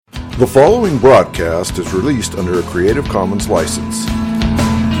The following broadcast is released under a Creative Commons license.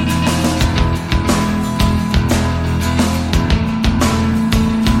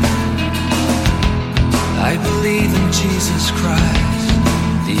 I believe in Jesus Christ,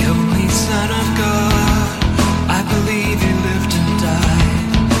 the only Son of God. I believe He lived and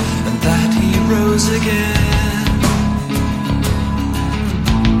died, and that He rose again.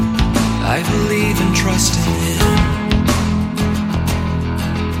 I believe and trust in Him.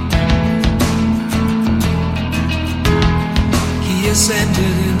 He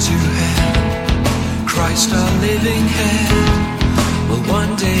ascended into heaven. Christ, our living head, will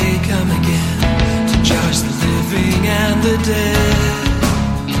one day come again to judge the living and the dead.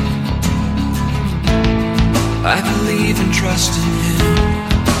 I believe and trust in Him.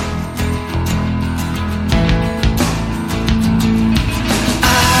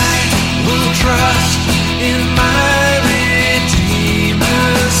 I will trust in my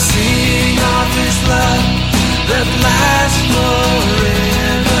Redeemer, sing of His love that lasts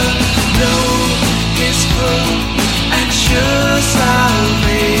forever, know His full and sure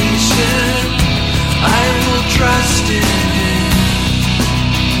salvation. I will trust in Him.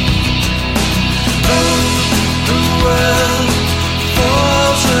 Oh, the world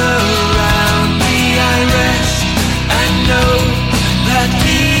falls around me, I rest and know that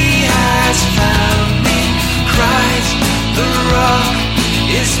He has found me. Christ, the rock,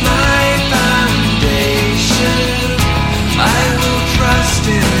 is my foundation. I will trust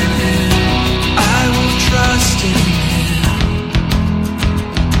in Him. I will trust in Him.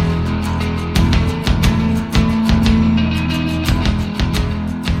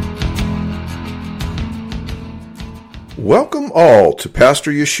 Welcome all to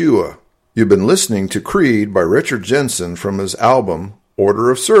Pastor Yeshua. You've been listening to Creed by Richard Jensen from his album Order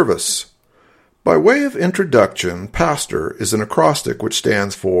of Service. By way of introduction, Pastor is an acrostic which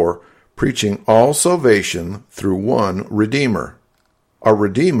stands for preaching all salvation through one Redeemer. Our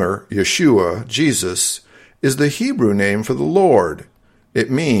Redeemer, Yeshua, Jesus, is the Hebrew name for the Lord.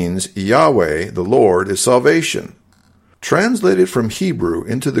 It means Yahweh, the Lord, is salvation. Translated from Hebrew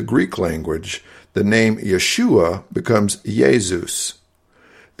into the Greek language, the name Yeshua becomes Jesus.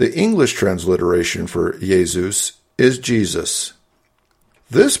 The English transliteration for Jesus is Jesus.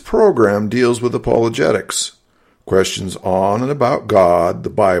 This program deals with apologetics, questions on and about God, the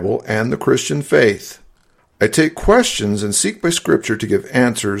Bible, and the Christian faith. I take questions and seek by Scripture to give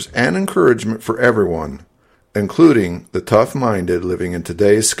answers and encouragement for everyone, including the tough-minded living in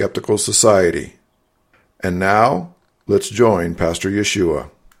today's skeptical society. And now, let's join Pastor Yeshua.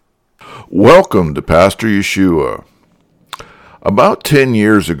 Welcome to Pastor Yeshua. About 10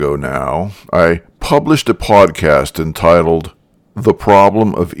 years ago now, I published a podcast entitled The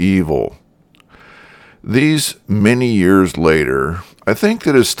Problem of Evil. These many years later, I think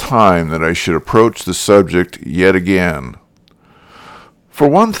that it's time that I should approach the subject yet again. For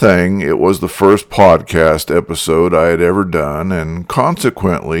one thing, it was the first podcast episode I had ever done, and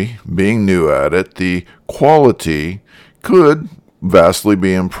consequently, being new at it, the quality could vastly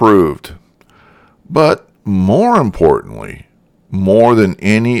be improved. But more importantly, more than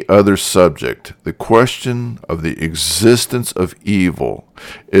any other subject, the question of the existence of evil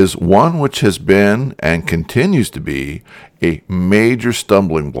is one which has been and continues to be a major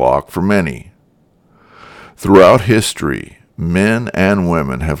stumbling block for many. Throughout history, men and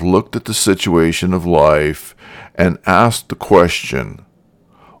women have looked at the situation of life and asked the question,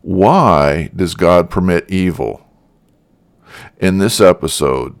 why does God permit evil? In this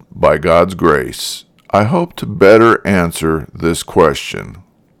episode, by God's grace, I hope to better answer this question.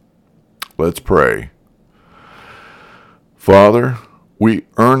 Let's pray. Father, we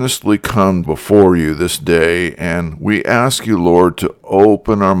earnestly come before you this day, and we ask you, Lord, to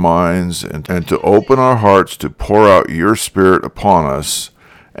open our minds and to open our hearts to pour out your Spirit upon us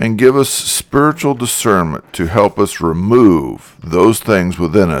and give us spiritual discernment to help us remove those things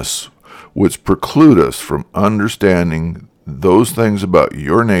within us which preclude us from understanding those things about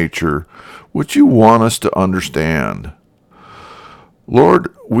your nature which you want us to understand.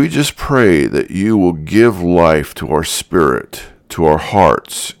 Lord, we just pray that you will give life to our spirit, to our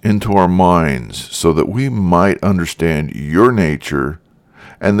hearts, into our minds, so that we might understand your nature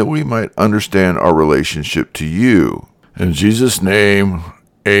and that we might understand our relationship to you. In Jesus' name,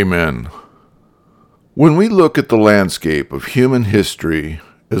 amen. When we look at the landscape of human history,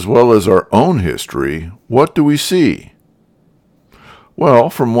 as well as our own history, what do we see? Well,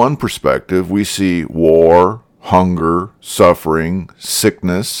 from one perspective, we see war, hunger, suffering,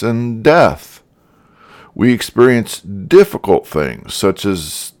 sickness, and death. We experience difficult things, such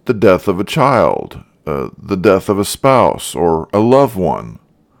as the death of a child, the death of a spouse, or a loved one.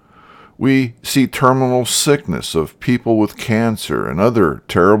 We see terminal sickness of people with cancer and other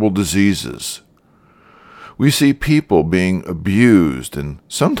terrible diseases. We see people being abused and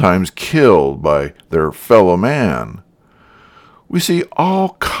sometimes killed by their fellow man. We see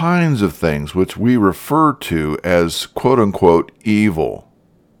all kinds of things which we refer to as quote-unquote evil.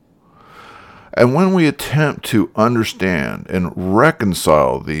 And when we attempt to understand and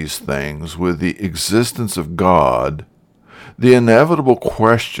reconcile these things with the existence of God, the inevitable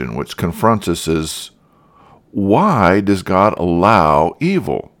question which confronts us is, why does God allow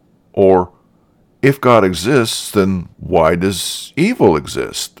evil? Or, if God exists, then why does evil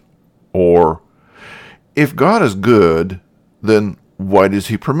exist? Or, if God is good, then why does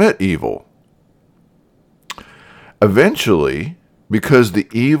he permit evil? Eventually, because the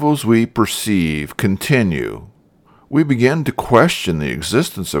evils we perceive continue, we begin to question the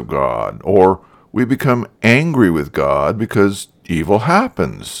existence of God, or we become angry with God because evil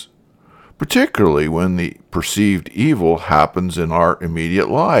happens, particularly when the perceived evil happens in our immediate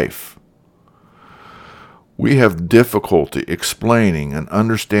life. We have difficulty explaining and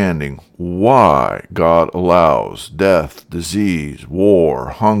understanding why God allows death, disease, war,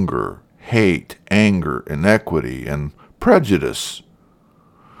 hunger, hate, anger, inequity, and prejudice.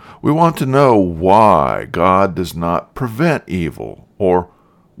 We want to know why God does not prevent evil, or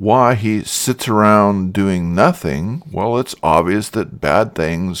why he sits around doing nothing while it's obvious that bad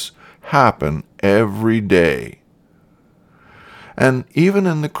things happen every day. And even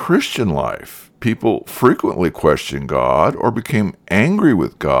in the Christian life, people frequently question God or became angry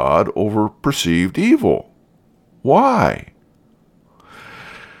with God over perceived evil. Why?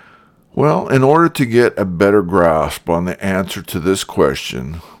 Well, in order to get a better grasp on the answer to this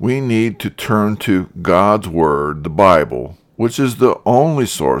question, we need to turn to God's Word, the Bible, which is the only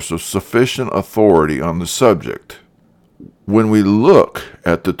source of sufficient authority on the subject. When we look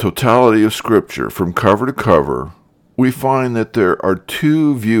at the totality of Scripture from cover to cover, we find that there are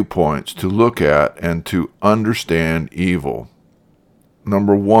two viewpoints to look at and to understand evil.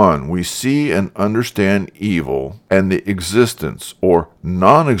 Number one, we see and understand evil and the existence or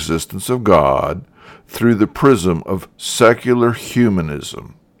non-existence of God through the prism of secular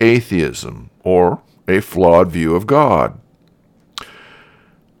humanism, atheism, or a flawed view of God.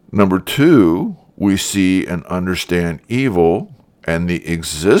 Number two, we see and understand evil and the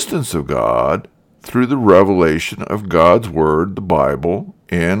existence of God through the revelation of God's Word, the Bible,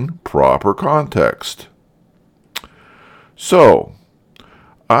 in proper context. So,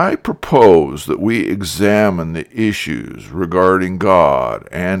 I propose that we examine the issues regarding God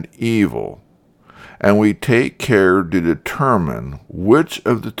and evil, and we take care to determine which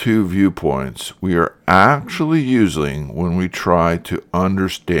of the two viewpoints we are actually using when we try to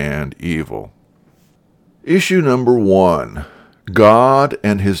understand evil. Issue number 1, God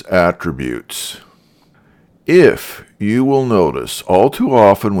and his attributes. If you will notice, all too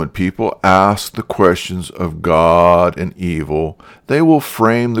often when people ask the questions of God and evil, they will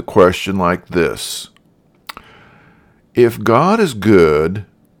frame the question like this: if God is good,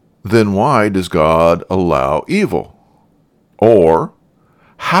 then why does God allow evil? Or,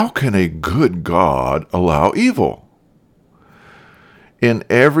 how can a good God allow evil? In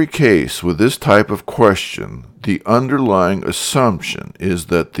every case with this type of question, the underlying assumption is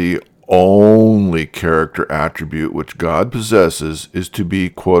that the only character attribute which God possesses is to be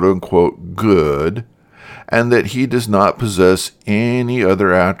quote-unquote good, and that he does not possess any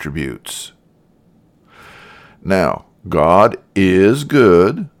other attributes. Now, God is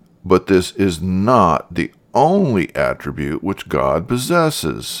good, but this is not the only attribute which God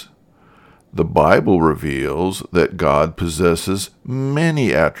possesses. The Bible reveals that God possesses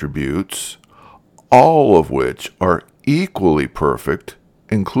many attributes, all of which are equally perfect,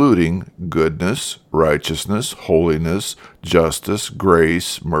 including goodness, righteousness, holiness, justice,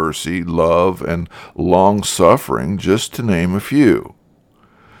 grace, mercy, love, and long-suffering, just to name a few.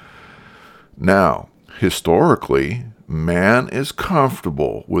 Now, historically, man is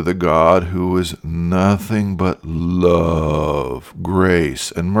comfortable with a God who is nothing but love,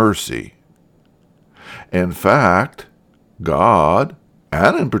 grace, and mercy. In fact, God,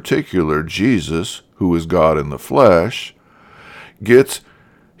 and in particular Jesus, who is God in the flesh, gets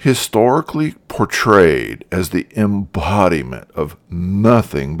historically portrayed as the embodiment of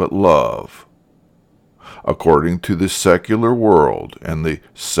nothing but love. According to the secular world and the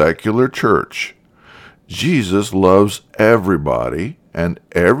secular church, Jesus loves everybody and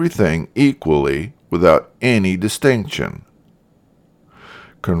everything equally without any distinction.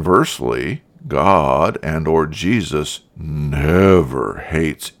 Conversely, God and or Jesus never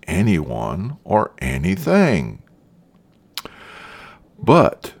hates anyone or anything.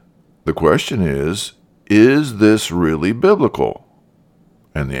 But the The question is this really biblical?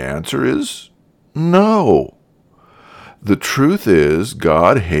 And the answer is no. The truth is,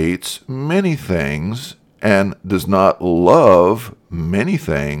 God hates many things and does not love many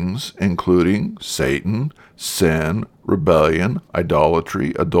things, including Satan, sin, rebellion,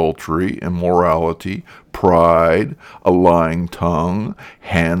 idolatry, adultery, immorality, pride, a lying tongue,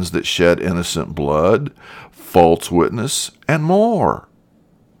 hands that shed innocent blood, false witness, and more.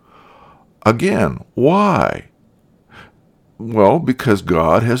 Again, why? Well, because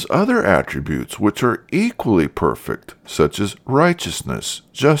God has other attributes which are equally perfect, such as righteousness,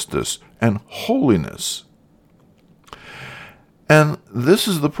 justice, and holiness. And this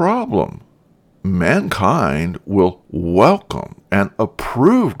is the problem. Mankind will welcome and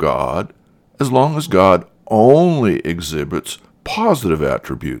approve God as long as God only exhibits positive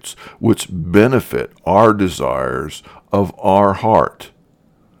attributes which benefit our desires of our heart.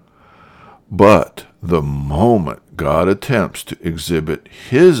 But the moment God attempts to exhibit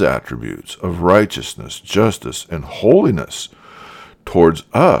his attributes of righteousness, justice, and holiness towards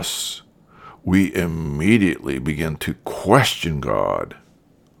us, we immediately begin to question God.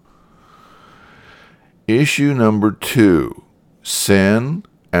 Issue number 2, sin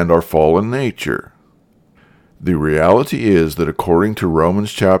and our fallen nature. The reality is that according to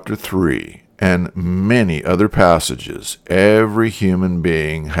Romans chapter 3 and many other passages, every human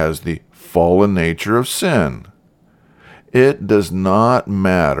being has the fallen nature of sin. It does not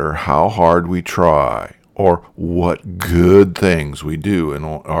matter how hard we try, or what good things we do in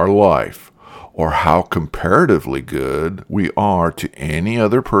our life, or how comparatively good we are to any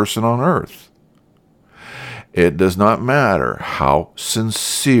other person on earth. It does not matter how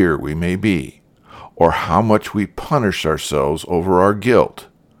sincere we may be, or how much we punish ourselves over our guilt.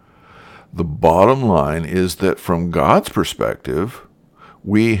 The bottom line is that from God's perspective,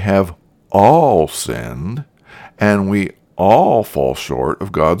 we have all sinned, and we all fall short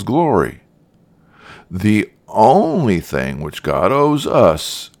of God's glory. The only thing which God owes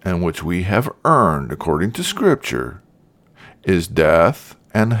us, and which we have earned according to Scripture, is death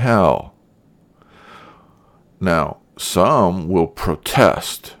and hell. Now, some will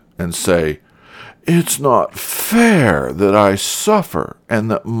protest and say, "It's not fair that I suffer and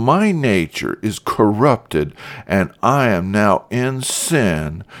that my nature is corrupted and I am now in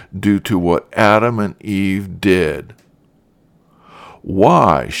sin due to what Adam and Eve did.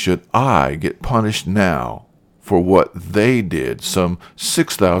 Why should I get punished now for what they did some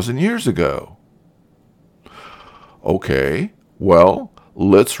 6,000 years ago?" Okay, well,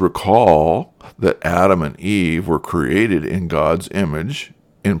 let's recall that Adam and Eve were created in God's image,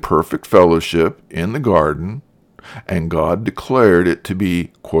 in perfect fellowship in the garden, and God declared it to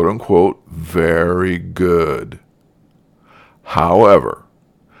be, quote-unquote, very good. However,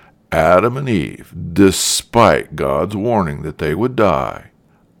 Adam and Eve, despite God's warning that they would die,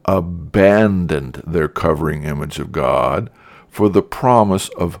 abandoned their covering image of God for the promise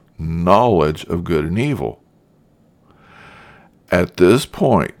of knowledge of good and evil. At this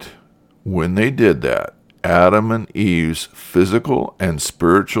point, when they did that, Adam and Eve's physical and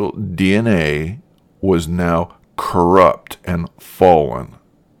spiritual DNA was now corrupt and fallen.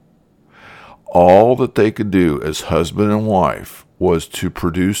 All that they could do as husband and wife was to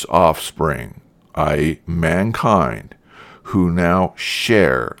produce offspring, i.e., mankind, who now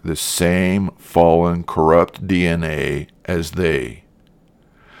share the same fallen, corrupt DNA as they.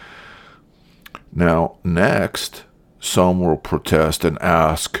 Now, next, some will protest and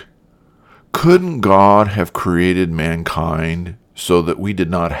ask, couldn't God have created mankind so that we did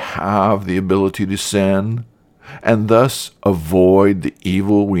not have the ability to sin, and thus avoid the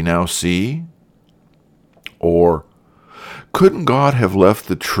evil we now see? Or, couldn't God have left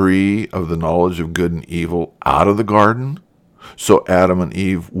the tree of the knowledge of good and evil out of the garden, so Adam and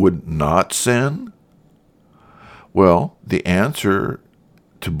Eve would not sin? Well, the answer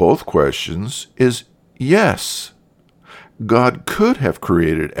to both questions is yes. God could have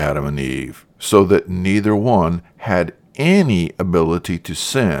created Adam and Eve so that neither one had any ability to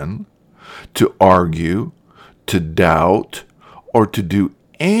sin, to argue, to doubt, or to do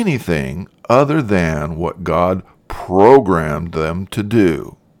anything other than what God programmed them to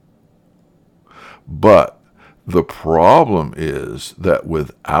do. But the problem is that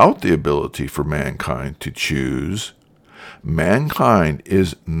without the ability for mankind to choose, mankind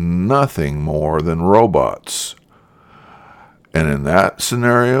is nothing more than robots. And in that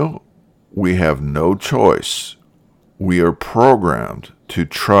scenario, we have no choice. We are programmed to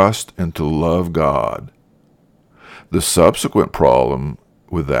trust and to love God. The subsequent problem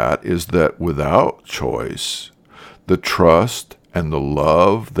with that is that without choice, the trust and the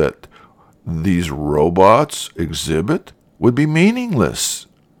love that these robots exhibit would be meaningless.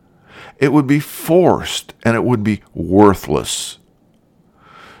 It would be forced, and it would be worthless.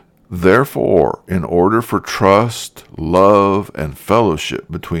 Therefore, in order for trust, love, and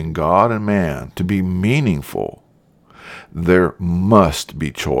fellowship between God and man to be meaningful, there must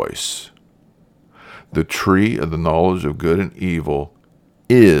be choice. The tree of the knowledge of good and evil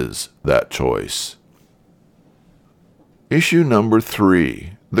is that choice. Issue number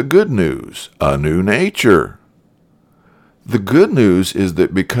 3, the good news, a new nature. The good news is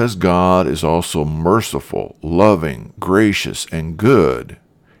that because God is also merciful, loving, gracious, and good,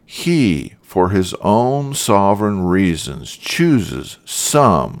 He, for His own sovereign reasons, chooses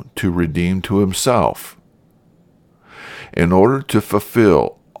some to redeem to Himself. In order to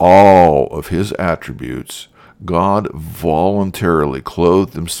fulfill all of His attributes, God voluntarily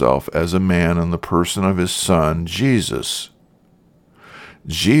clothed Himself as a man in the person of His Son, Jesus.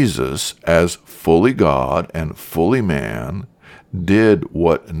 Jesus, as fully God and fully man, did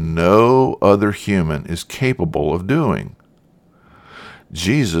what no other human is capable of doing.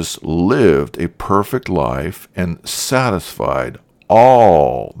 Jesus lived a perfect life and satisfied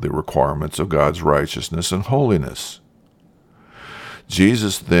all the requirements of God's righteousness and holiness.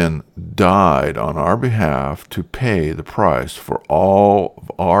 Jesus then died on our behalf to pay the price for all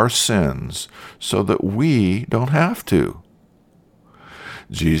of our sins so that we don't have to.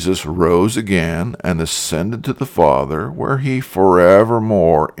 Jesus rose again and ascended to the Father, where He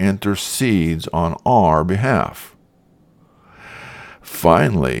forevermore intercedes on our behalf.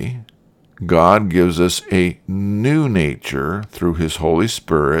 Finally, God gives us a new nature through His Holy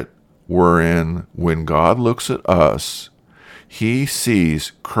Spirit, wherein, when God looks at us, He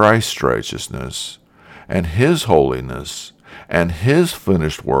sees Christ's righteousness and His holiness and His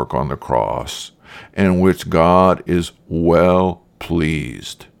finished work on the cross, in which God is well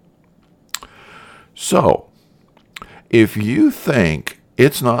pleased. So, if you think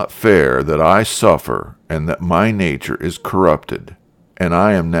it's not fair that I suffer and that my nature is corrupted, and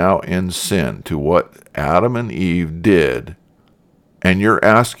I am now in sin to what Adam and Eve did, and you're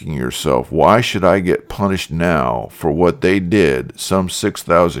asking yourself, why should I get punished now for what they did some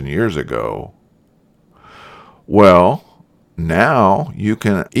 6,000 years ago? Well, now you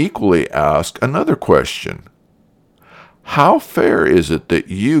can equally ask another question. How fair is it that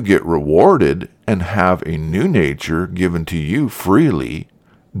you get rewarded and have a new nature given to you freely,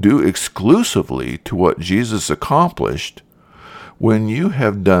 due exclusively to what Jesus accomplished, when you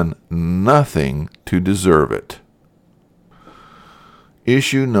have done nothing to deserve it?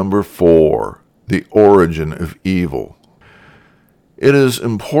 Issue number 4, the origin of evil. It is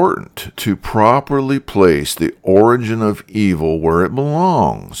important to properly place the origin of evil where it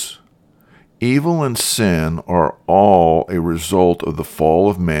belongs. Evil and sin are all a result of the fall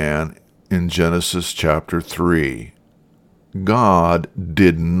of man in Genesis chapter 3. God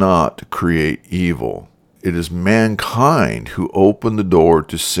did not create evil. It is mankind who opened the door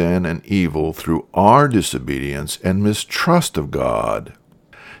to sin and evil through our disobedience and mistrust of God.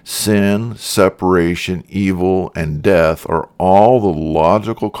 Sin, separation, evil, and death are all the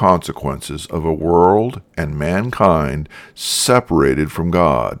logical consequences of a world and mankind separated from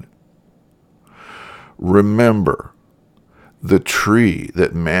God. Remember, the tree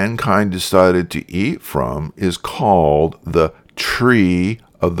that mankind decided to eat from is called the tree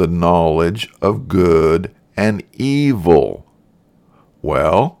of the knowledge of good and evil.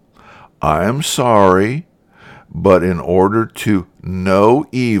 Well, I am sorry, but in order to know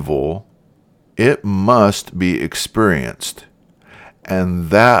evil, it must be experienced. And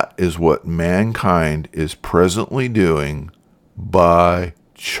that is what mankind is presently doing by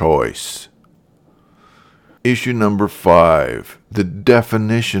choice. Issue number 5, the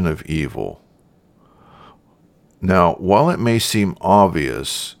definition of evil. Now, while it may seem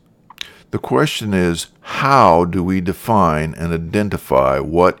obvious, the question is, how do we define and identify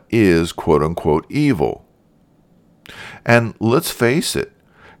what is quote-unquote evil? And let's face it,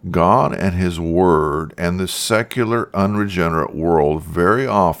 God and His Word and the secular, unregenerate world very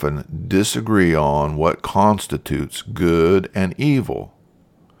often disagree on what constitutes good and evil.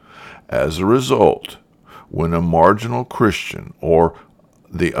 As a result, when a marginal Christian or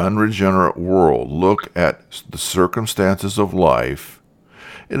the unregenerate world look at the circumstances of life,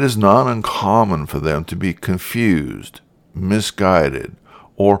 it is not uncommon for them to be confused, misguided,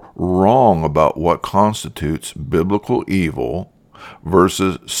 or wrong about what constitutes biblical evil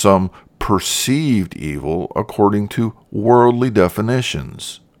versus some perceived evil according to worldly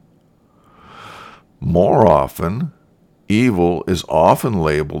definitions. More often, evil is often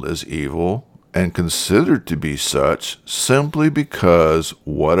labeled as evil and considered to be such simply because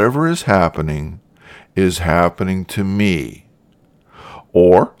whatever is happening to me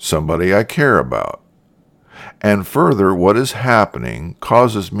or somebody I care about. And further, what is happening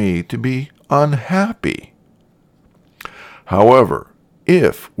causes me to be unhappy. However,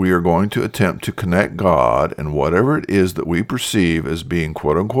 if we are going to attempt to connect God and whatever it is that we perceive as being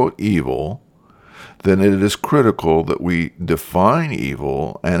quote-unquote evil, then it is critical that we define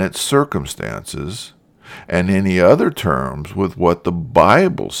evil and its circumstances and any other terms with what the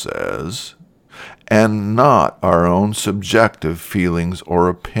Bible says and not our own subjective feelings or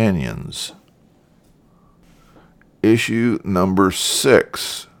opinions. Issue number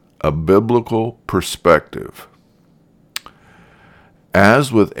 6, a biblical perspective.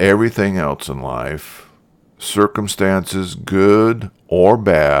 As with everything else in life, circumstances, good or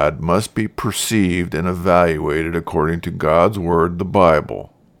bad, must be perceived and evaluated according to God's Word, the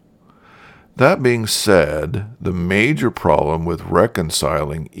Bible. That being said, the major problem with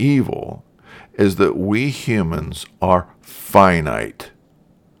reconciling evil is that we humans are finite.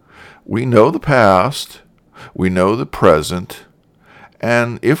 We know the past, we know the present,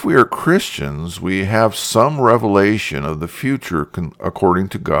 and if we are Christians, we have some revelation of the future according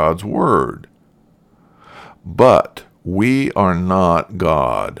to God's Word. But we are not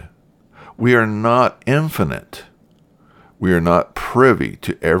God. We are not infinite. We are not privy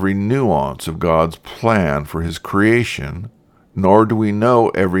to every nuance of God's plan for His creation, nor do we know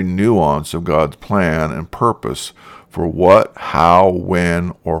every nuance of God's plan and purpose for what, how,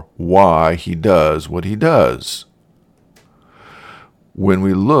 when, or why He does what He does. When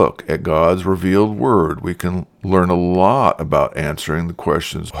we look at God's revealed Word, we can learn a lot about answering the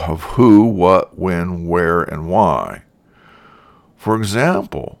questions of who, what, when, where, and why. For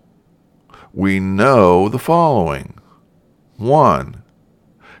example, we know the following. 1.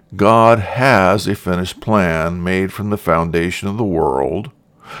 God has a finished plan made from the foundation of the world,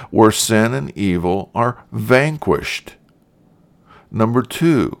 where sin and evil are vanquished.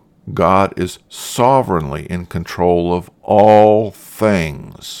 2. God is sovereignly in control of all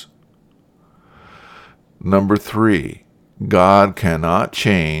things. 3. God cannot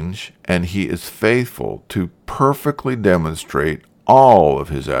change, and He is faithful to perfectly demonstrate all of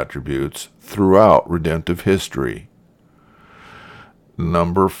His attributes throughout redemptive history.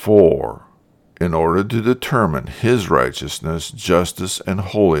 4. In order to determine His righteousness, justice, and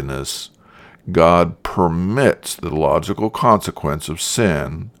holiness, God permits the logical consequence of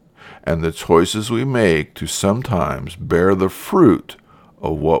sin and the choices we make to sometimes bear the fruit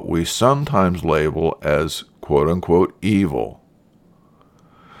of what we sometimes label as quote-unquote evil.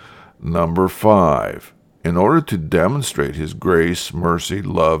 5. In order to demonstrate His grace, mercy,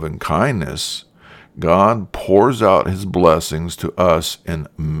 love, and kindness, God pours out His blessings to us in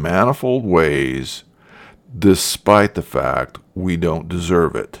manifold ways, despite the fact we don't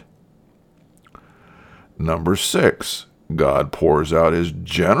deserve it. 6. God pours out His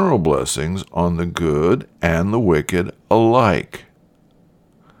general blessings on the good and the wicked alike.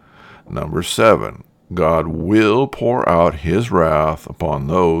 7. God will pour out His wrath upon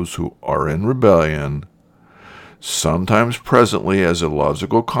those who are in rebellion, sometimes presently as a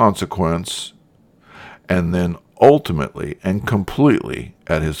logical consequence, and then ultimately and completely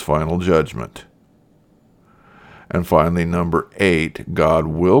at His final judgment. And finally, 8, God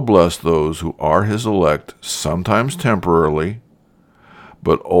will bless those who are His elect, sometimes temporarily,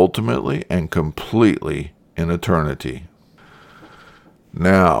 but ultimately and completely in eternity.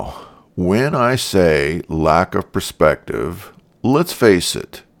 Now, when I say lack of perspective, let's face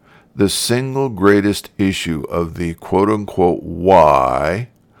it, the single greatest issue of the quote-unquote why,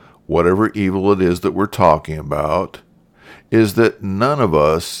 whatever evil it is that we're talking about, is that none of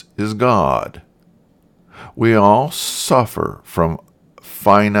us is God. We all suffer from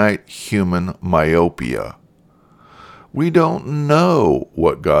finite human myopia. We don't know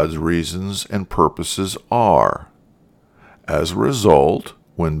what God's reasons and purposes are. As a result,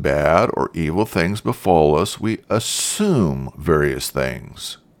 when bad or evil things befall us, we assume various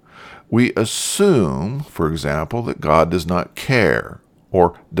things. We assume, for example, that God does not care,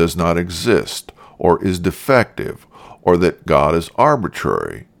 or does not exist, or is defective, or that God is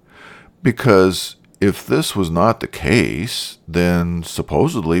arbitrary, because if this was not the case, then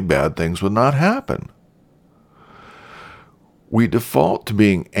supposedly bad things would not happen. We default to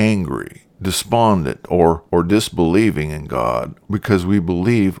being angry, despondent, or disbelieving in God because we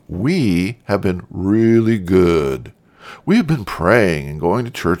believe we have been really good. We have been praying and going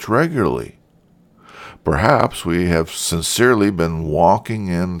to church regularly. Perhaps we have sincerely been walking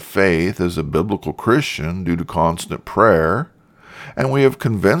in faith as a biblical Christian due to constant prayer, and we have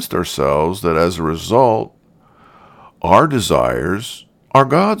convinced ourselves that as a result, our desires are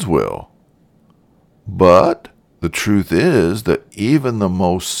God's will. But the truth is that even the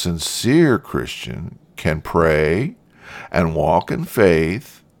most sincere Christian can pray and walk in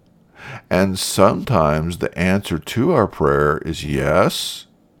faith, and sometimes the answer to our prayer is yes,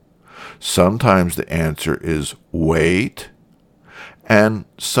 sometimes the answer is wait, and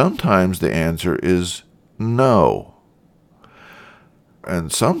sometimes the answer is no.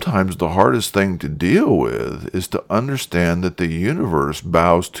 And sometimes the hardest thing to deal with is to understand that the universe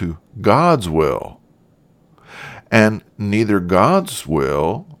bows to God's will. And neither God's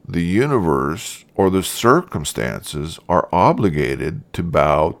will, the universe, or the circumstances are obligated to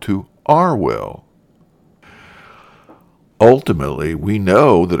bow to our will. Ultimately, we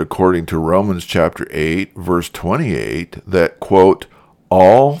know that according to Romans chapter 8, verse 28, that, quote,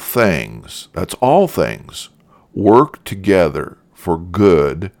 all things, that's all things, work together for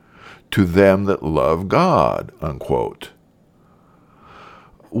good to them that love God, unquote.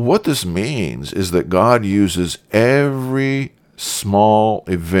 What this means is that God uses every small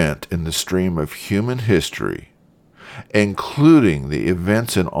event in the stream of human history, including the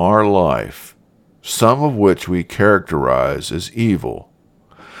events in our life, some of which we characterize as evil,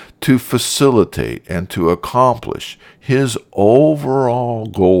 to facilitate and to accomplish His overall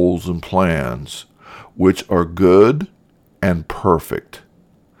goals and plans, which are good and perfect.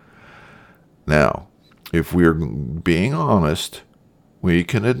 Now, if we're being honest, we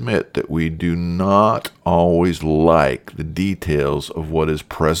can admit that we do not always like the details of what is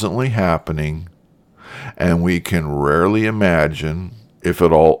presently happening, and we can rarely imagine, if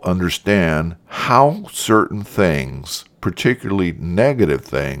at all understand, how certain things, particularly negative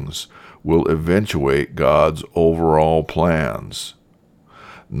things, will eventuate God's overall plans.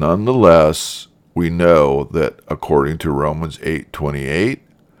 Nonetheless, we know that according to Romans 8:28,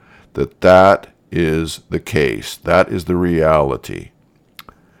 that is the case. That is the reality.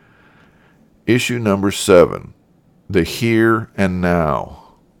 Issue number 7, the here and now.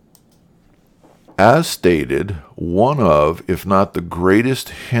 As stated, one of, if not the greatest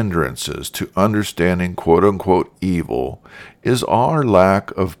hindrances to understanding quote-unquote evil is our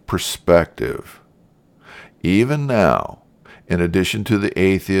lack of perspective. Even now, in addition to the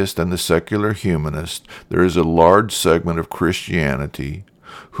atheist and the secular humanist, there is a large segment of Christianity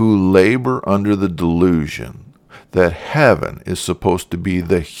who labor under the delusion that heaven is supposed to be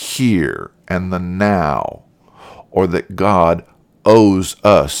the here and the now, or that God owes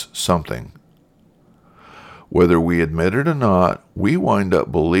us something. Whether we admit it or not, we wind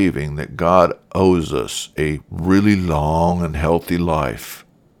up believing that God owes us a really long and healthy life.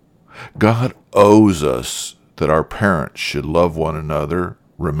 God owes us that our parents should love one another,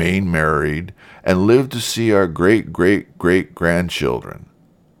 remain married, and live to see our great-great-great-grandchildren.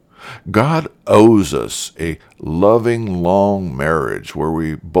 God owes us a loving, long marriage where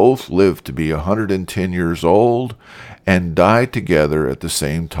we both live to be 110 years old and die together at the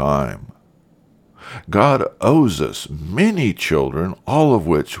same time. God owes us many children, all of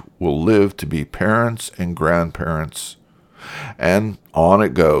which will live to be parents and grandparents, and on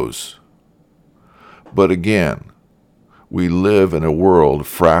it goes. But again, we live in a world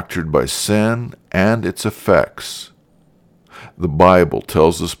fractured by sin and its effects. The Bible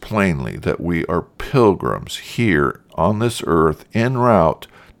tells us plainly that we are pilgrims here on this earth en route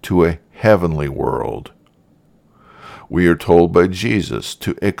to a heavenly world. We are told by Jesus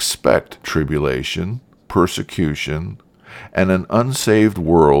to expect tribulation, persecution, and an unsaved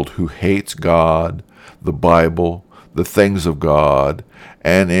world who hates God, the Bible, the things of God,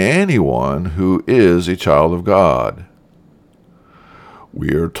 and anyone who is a child of God.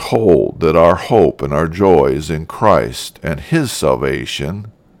 We are told that our hope and our joy is in Christ and His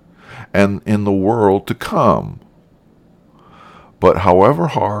salvation and in the world to come. But however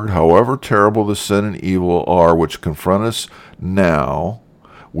hard, however terrible the sin and evil are which confront us now,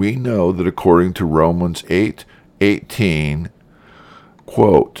 we know that according to Romans 8:18,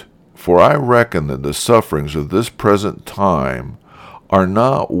 quote, "For I reckon that the sufferings of this present time are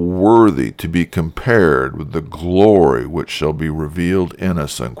not worthy to be compared with the glory which shall be revealed in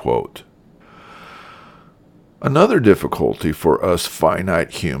us," unquote. Another difficulty for us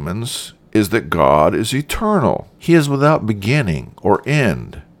finite humans is that God is eternal. He is without beginning or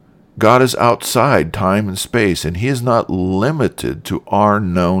end. God is outside time and space, and He is not limited to our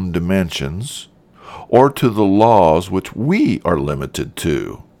known dimensions or to the laws which we are limited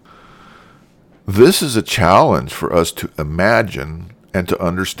to. This is a challenge for us to imagine and to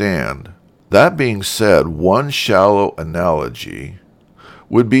understand. That being said, one shallow analogy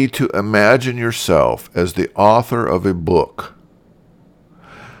would be to imagine yourself as the author of a book.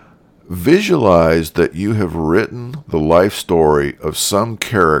 Visualize that you have written the life story of some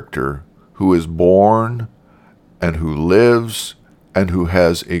character who is born and who lives and who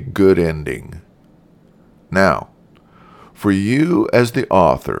has a good ending. Now, for you as the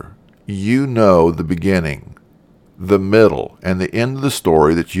author, you know the beginning, the middle, and the end of the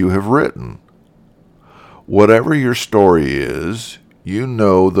story that you have written. Whatever your story is, you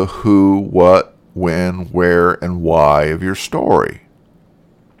know the who, what, when, where, and why of your story.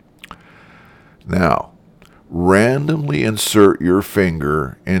 Now, randomly insert your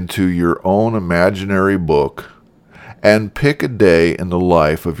finger into your own imaginary book and pick a day in the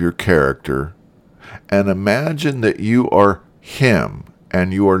life of your character and imagine that you are him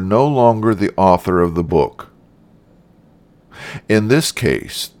and you are no longer the author of the book. In this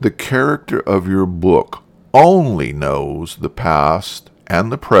case, the character of your book only knows the past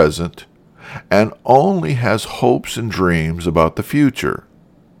and the present and only has hopes and dreams about the future.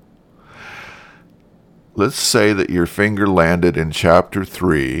 Let's say that your finger landed in chapter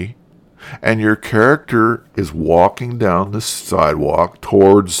 3 and your character is walking down the sidewalk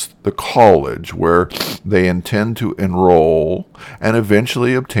towards the college where they intend to enroll and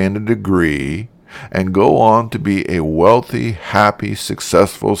eventually obtain a degree and go on to be a wealthy, happy,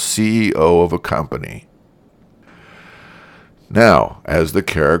 successful CEO of a company. Now, as the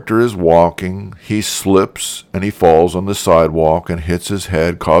character is walking, he slips and he falls on the sidewalk and hits his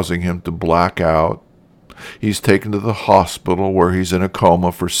head, causing him to black out. He's taken to the hospital where he's in a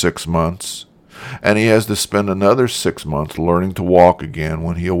coma for 6 months, and he has to spend another 6 months learning to walk again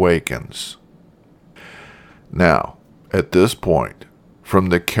when he awakens. Now, at this point, from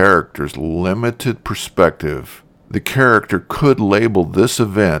the character's limited perspective, the character could label this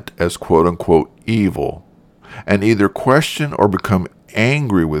event as quote-unquote evil, and either question or become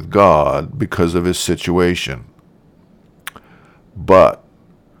angry with God because of his situation. But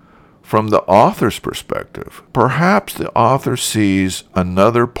from the author's perspective, perhaps the author sees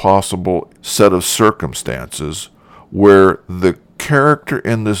another possible set of circumstances where the character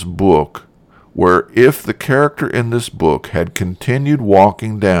in this book, where if the character in this book had continued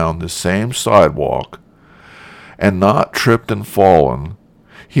walking down the same sidewalk and not tripped and fallen,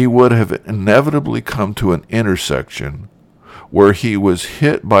 he would have inevitably come to an intersection where he was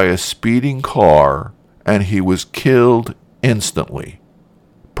hit by a speeding car and he was killed instantly.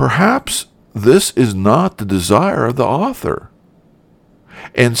 Perhaps this is not the desire of the author.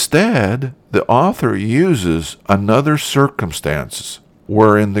 Instead, the author uses another circumstance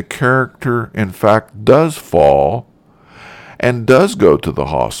wherein the character, in fact, does fall and does go to the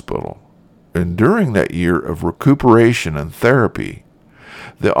hospital. And during that year of recuperation and therapy,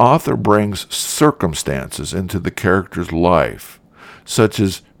 the author brings circumstances into the character's life, such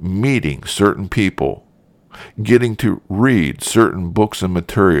as meeting certain people, getting to read certain books and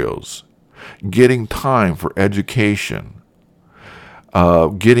materials, getting time for education,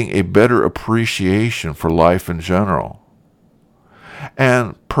 getting a better appreciation for life in general.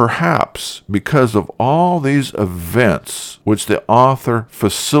 And perhaps because of all these events which the author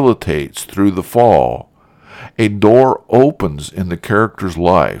facilitates through the fall, a door opens in the character's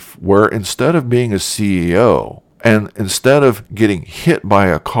life where instead of being a CEO and instead of getting hit by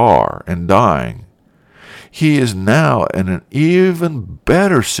a car and dying, he is now in an even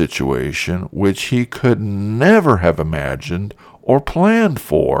better situation which he could never have imagined or planned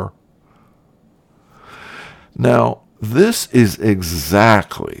for. Now, this is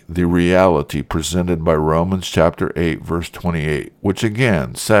exactly the reality presented by Romans chapter 8, verse 28, which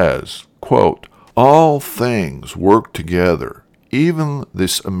again says, quote, "All things work together." Even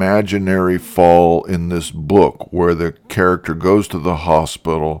this imaginary fall in this book where the character goes to the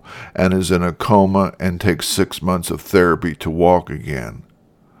hospital and is in a coma and takes 6 months of therapy to walk again.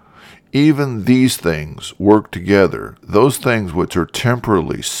 Even these things work together. Those things which are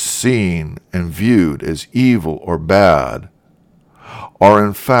temporarily seen and viewed as evil or bad are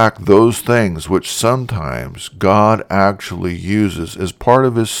in fact those things which sometimes God actually uses as part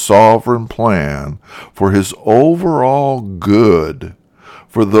of his sovereign plan for his overall good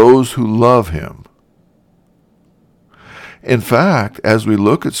for those who love him. In fact, as we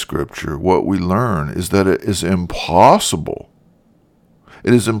look at Scripture, what we learn is that it is impossible.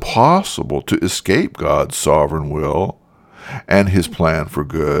 It is impossible to escape God's sovereign will and his plan for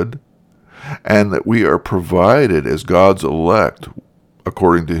good, and that we are provided as God's elect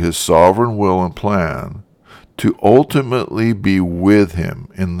according to his sovereign will and plan, to ultimately be with him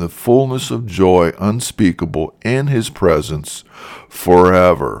in the fullness of joy unspeakable in his presence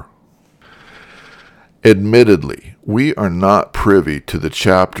forever. Admittedly, we are not privy to the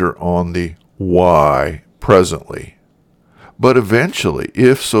chapter on the why presently, But eventually,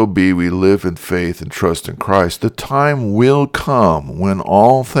 if so be we live in faith and trust in Christ, the time will come when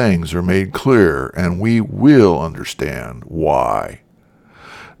all things are made clear and we will understand why.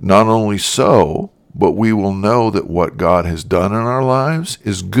 Not only so, but we will know that what God has done in our lives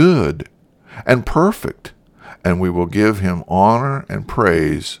is good and perfect, and we will give him honor and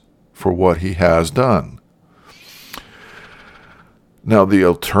praise for what he has done. Now, the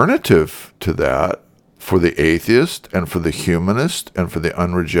alternative to that, for the atheist and for the humanist and for the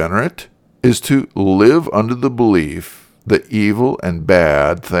unregenerate, is to live under the belief that evil and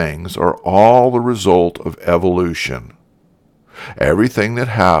bad things are all the result of evolution. Everything that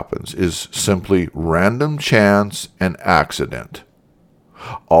happens is simply random chance and accident.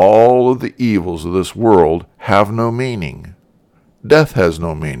 All of the evils of this world have no meaning. Death has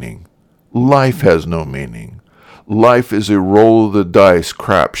no meaning. Life has no meaning. Life is a roll of the dice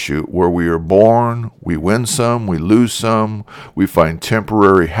crapshoot where we are born, we win some, we lose some, we find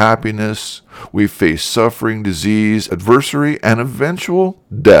temporary happiness, we face suffering, disease, adversity, and eventual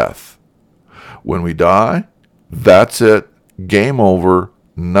death. When we die, that's it. Game over,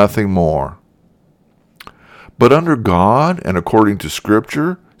 nothing more. But under God and according to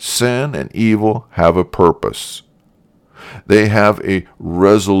Scripture, sin and evil have a purpose. They have a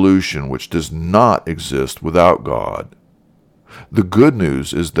resolution which does not exist without God. The good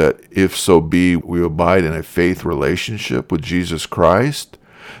news is that if so be we abide in a faith relationship with Jesus Christ,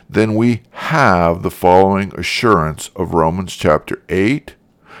 then we have the following assurance of Romans chapter 8,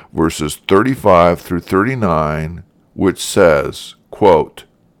 verses 35 through 39, which says, quote,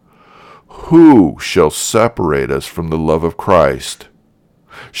 "Who shall separate us from the love of Christ?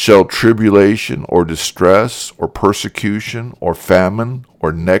 Shall tribulation or distress or persecution or famine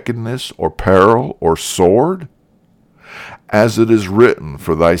or nakedness or peril or sword? As it is written,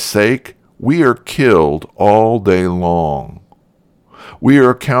 for thy sake we are killed all day long. We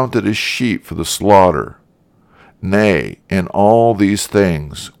are accounted as sheep for the slaughter. Nay, in all these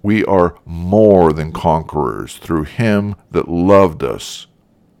things we are more than conquerors through him that loved us.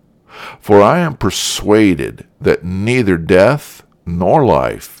 For I am persuaded that neither death nor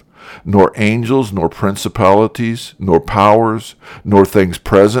life, nor angels, nor principalities, nor powers, nor things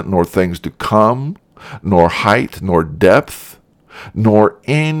present, nor things to come, nor height, nor depth, nor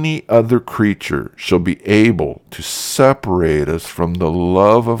any other creature shall be able to separate us from the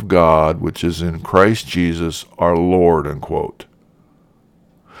love of God which is in Christ Jesus our Lord," unquote.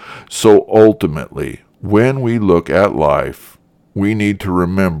 So ultimately, when we look at life, we need to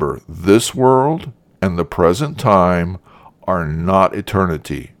remember this world and the present time are not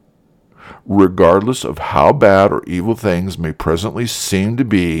eternity. Regardless of how bad or evil things may presently seem to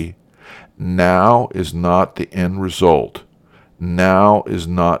be, now is not the end result. Now is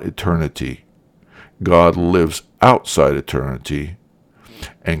not eternity. God lives outside eternity,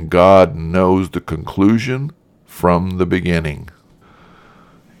 and God knows the conclusion from the beginning.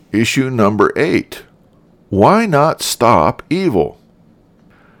 Issue number 8. Why not stop evil?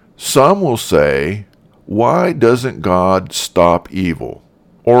 Some will say, why doesn't God stop evil,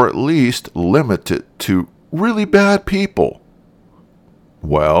 or at least limit it to really bad people?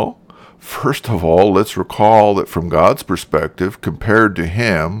 Well, first of all, let's recall that from God's perspective, compared to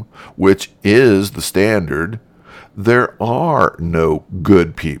him, which is the standard, there are no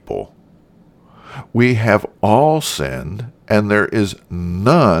good people. We have all sinned, and there is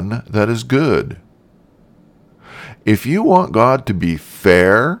none that is good. If you want God to be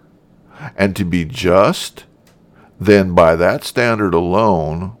fair and to be just, then by that standard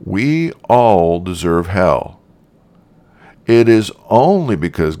alone, we all deserve hell. It is only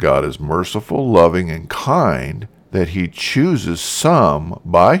because God is merciful, loving, and kind that he chooses some,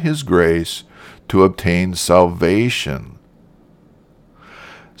 by his grace, to obtain salvation.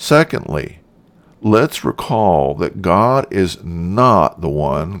 Secondly, let's recall that God is not the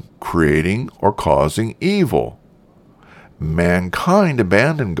one creating or causing evil. Mankind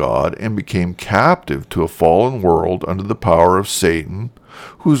abandoned God and became captive to a fallen world under the power of Satan,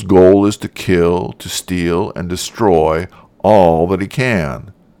 whose goal is to kill, to steal, and destroy all that he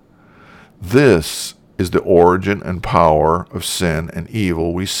can. This is the origin and power of sin and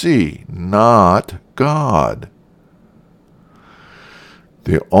evil we see, not God.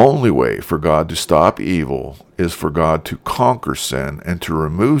 The only way for God to stop evil is for God to conquer sin and to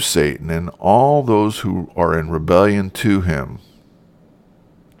remove Satan and all those who are in rebellion to him.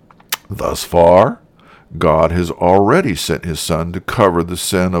 Thus far, God has already sent his Son to cover the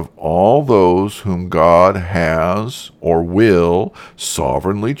sin of all those whom God has or will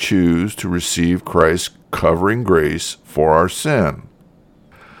sovereignly choose to receive Christ's covering grace for our sin.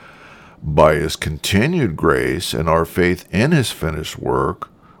 By his continued grace and our faith in his finished work,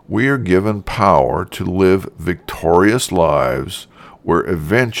 we are given power to live victorious lives where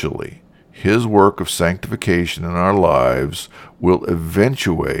eventually his work of sanctification in our lives will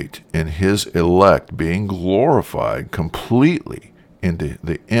eventuate in his elect being glorified completely into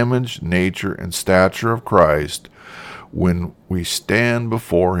the image, nature, and stature of Christ when we stand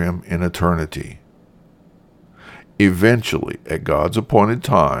before him in eternity. Eventually, at God's appointed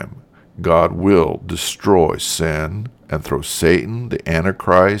time, God will destroy sin and throw Satan, the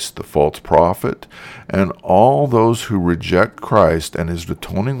Antichrist, the false prophet, and all those who reject Christ and his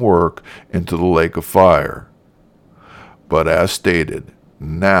atoning work into the lake of fire. But as stated,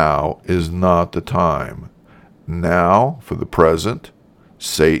 now is not the time. Now, for the present,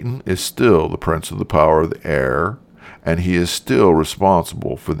 Satan is still the prince of the power of the air, and he is still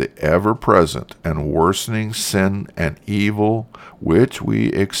responsible for the ever-present and worsening sin and evil which we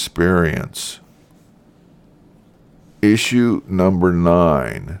experience. Issue number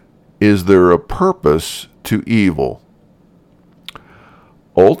 9. Is there a purpose to evil?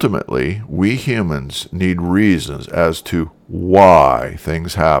 Ultimately, we humans need reasons as to why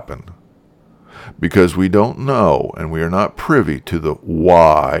things happen. Because we don't know and we are not privy to the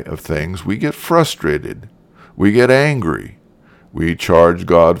why of things, we get frustrated. We get angry. We charge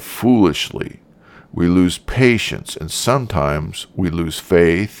God foolishly. We lose patience, and sometimes we lose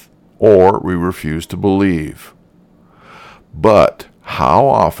faith, or we refuse to believe. But how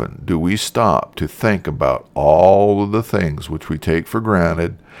often do we stop to think about all of the things which we take for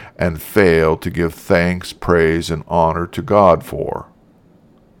granted and fail to give thanks, praise, and honor to God for?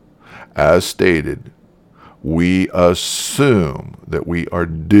 As stated, we assume that we are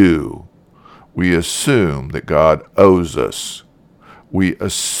due. We assume that God owes us. We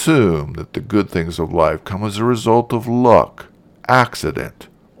assume that the good things of life come as a result of luck, accident,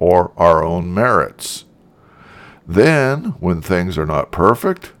 or our own merits. Then, when things are not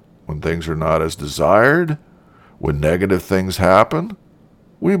perfect, when things are not as desired, when negative things happen,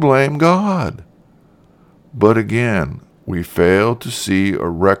 we blame God. But again, we fail to see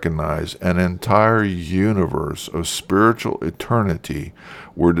or recognize an entire universe of spiritual eternity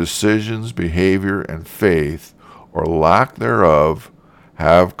where decisions, behavior, and faith, or lack thereof,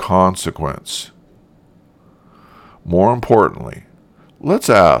 have consequence. More importantly, let's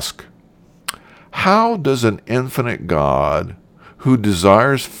ask, how does an infinite God who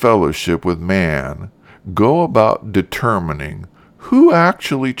desires fellowship with man go about determining who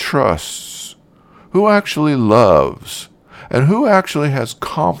actually trusts, who actually loves, and who actually has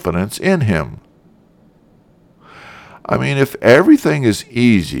confidence in him? I mean, if everything is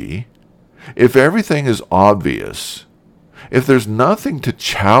easy, if everything is obvious, if there's nothing to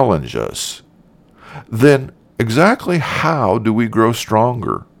challenge us, then exactly how do we grow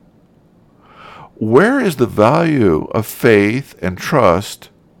stronger? Where is the value of faith and trust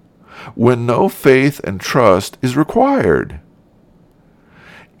when no faith and trust is required?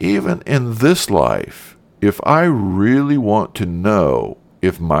 Even in this life, if I really want to know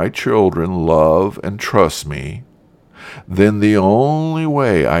if my children love and trust me, then the only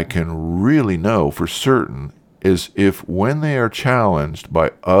way I can really know for certain is if when they are challenged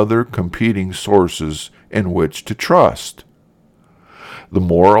by other competing sources in which to trust. The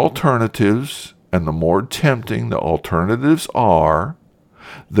more alternatives and the more tempting the alternatives are,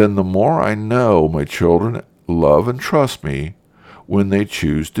 then the more I know my children love and trust me when they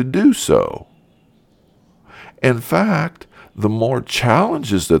choose to do so. In fact, the more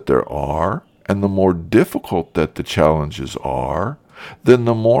challenges that there are, and the more difficult that the challenges are, then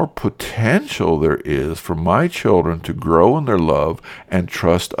the more potential there is for my children to grow in their love and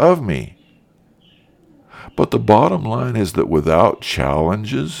trust of me. But the bottom line is that without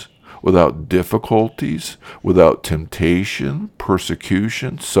challenges, without difficulties, without temptation,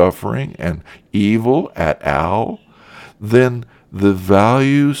 persecution, suffering, and evil at all, then the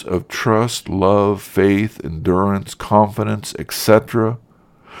values of trust, love, faith, endurance, confidence, etc.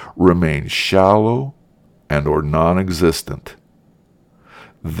 remain shallow and or non-existent.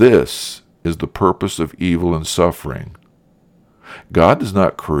 This is the purpose of evil and suffering. God does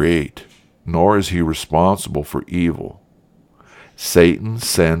not create, nor is he responsible for evil. Satan,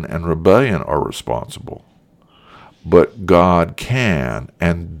 sin, and rebellion are responsible. But God can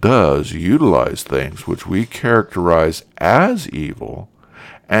and does utilize things which we characterize as evil,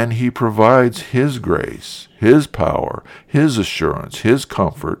 and he provides his grace, his power, his assurance, his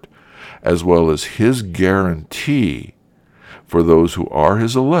comfort, as well as his guarantee for those who are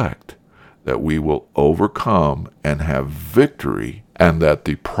his elect, that we will overcome and have victory, and that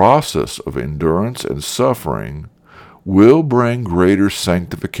the process of endurance and suffering will bring greater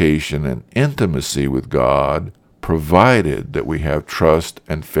sanctification and intimacy with God, provided that we have trust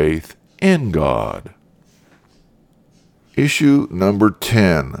and faith in God. Issue number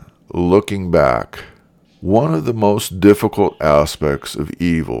 10, looking back. One of the most difficult aspects of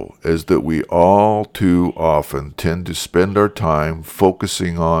evil is that we all too often tend to spend our time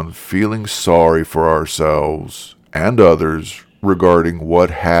focusing on feeling sorry for ourselves and others regarding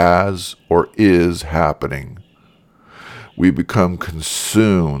what has or is happening. We become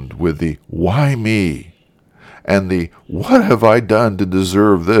consumed with the "why me?" and the "what have I done to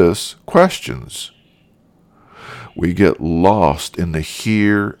deserve this?" questions. We get lost in the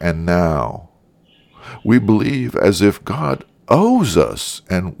here and now. We believe as if God owes us,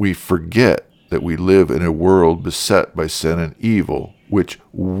 and we forget that we live in a world beset by sin and evil, which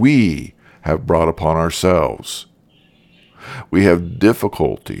we have brought upon ourselves. We have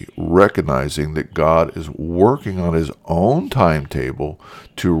difficulty recognizing that God is working on his own timetable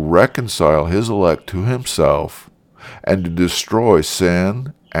to reconcile his elect to himself and to destroy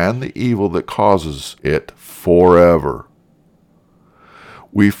sin and the evil that causes it forever.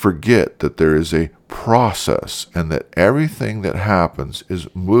 We forget that there is a process and that everything that happens is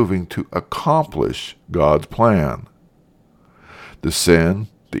moving to accomplish God's plan. The sin,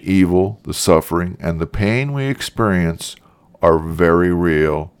 the evil, the suffering, and the pain we experience are very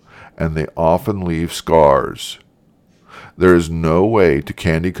real, and they often leave scars. There is no way to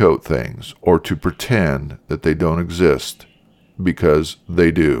candy coat things or to pretend that they don't exist, because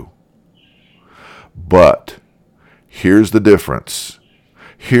they do. But here's the difference.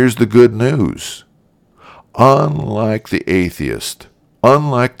 Here's the good news. Unlike the atheist,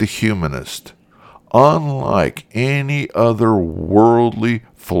 unlike the humanist, unlike any other worldly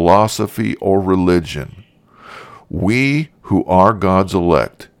philosophy or religion, we who are God's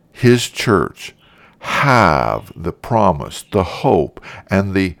elect, his church, have the promise, the hope,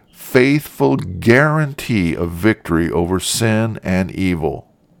 and the faithful guarantee of victory over sin and evil.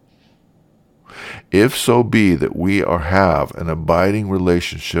 If so be that we have an abiding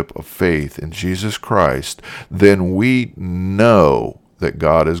relationship of faith in Jesus Christ, then we know that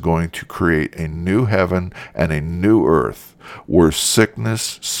God is going to create a new heaven and a new earth, where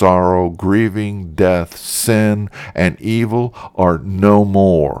sickness, sorrow, grieving, death, sin, and evil are no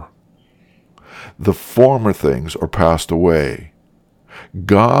more. The former things are passed away.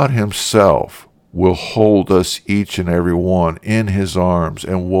 God himself will hold us each and every one in his arms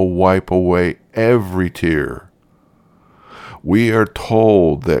and will wipe away every tear. We are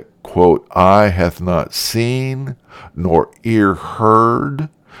told that, quote, "Eye hath not seen, nor ear heard,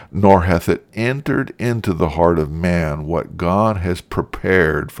 nor hath it entered into the heart of man what God has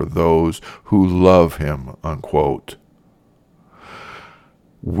prepared for those who love him," unquote.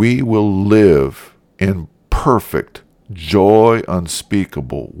 We will live in perfect joy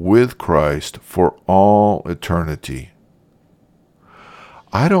unspeakable with Christ for all eternity.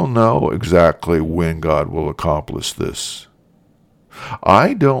 I don't know exactly when God will accomplish this.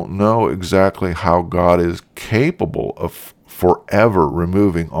 I don't know exactly how God is capable of forever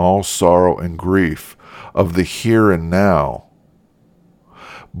removing all sorrow and grief of the here and now.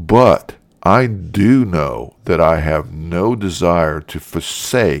 But I do know that I have no desire to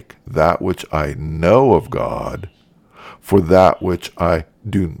forsake that which I know of God for that which I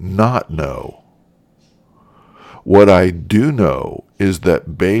do not know. What I do know is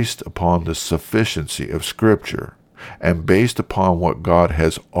that based upon the sufficiency of Scripture, and based upon what God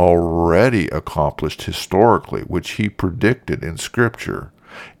has already accomplished historically, which he predicted in Scripture,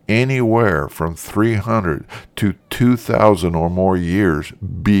 anywhere from 300 to 2,000 or more years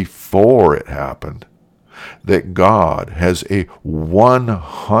before it happened, that God has a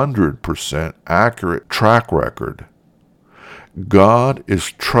 100% accurate track record. God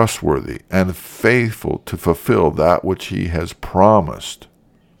is trustworthy and faithful to fulfill that which he has promised.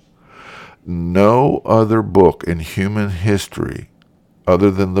 No other book in human history,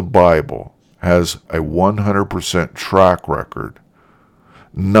 other than the Bible, has a 100% track record.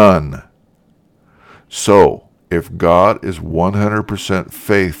 None. So, if God is 100%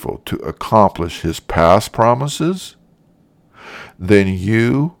 faithful to accomplish his past promises, then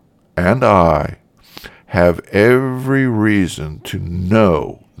you and I have every reason to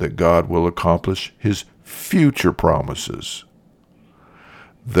know that God will accomplish his future promises.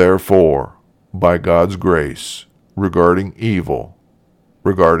 Therefore, by God's grace, regarding evil,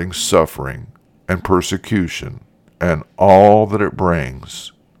 regarding suffering and persecution, and all that it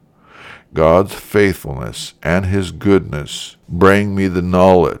brings, God's faithfulness and his goodness bring me the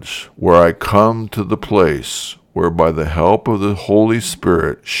knowledge where I come to the place where by the help of the Holy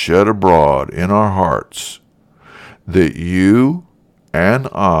Spirit shed abroad in our hearts, that you and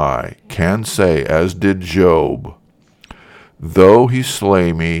I can say, as did Job, though he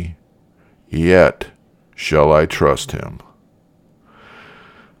slay me, yet shall I trust him.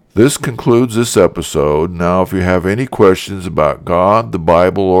 This concludes this episode. Now, if you have any questions about God, the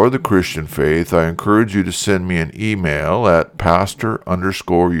Bible, or the Christian faith, I encourage you to send me an email at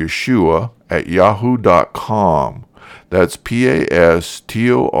pastor_yeshua@yahoo.com. That's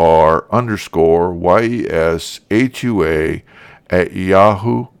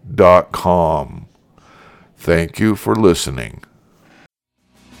pastor_yeshua@yahoo.com. Thank you for listening.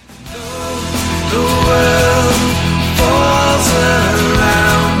 The world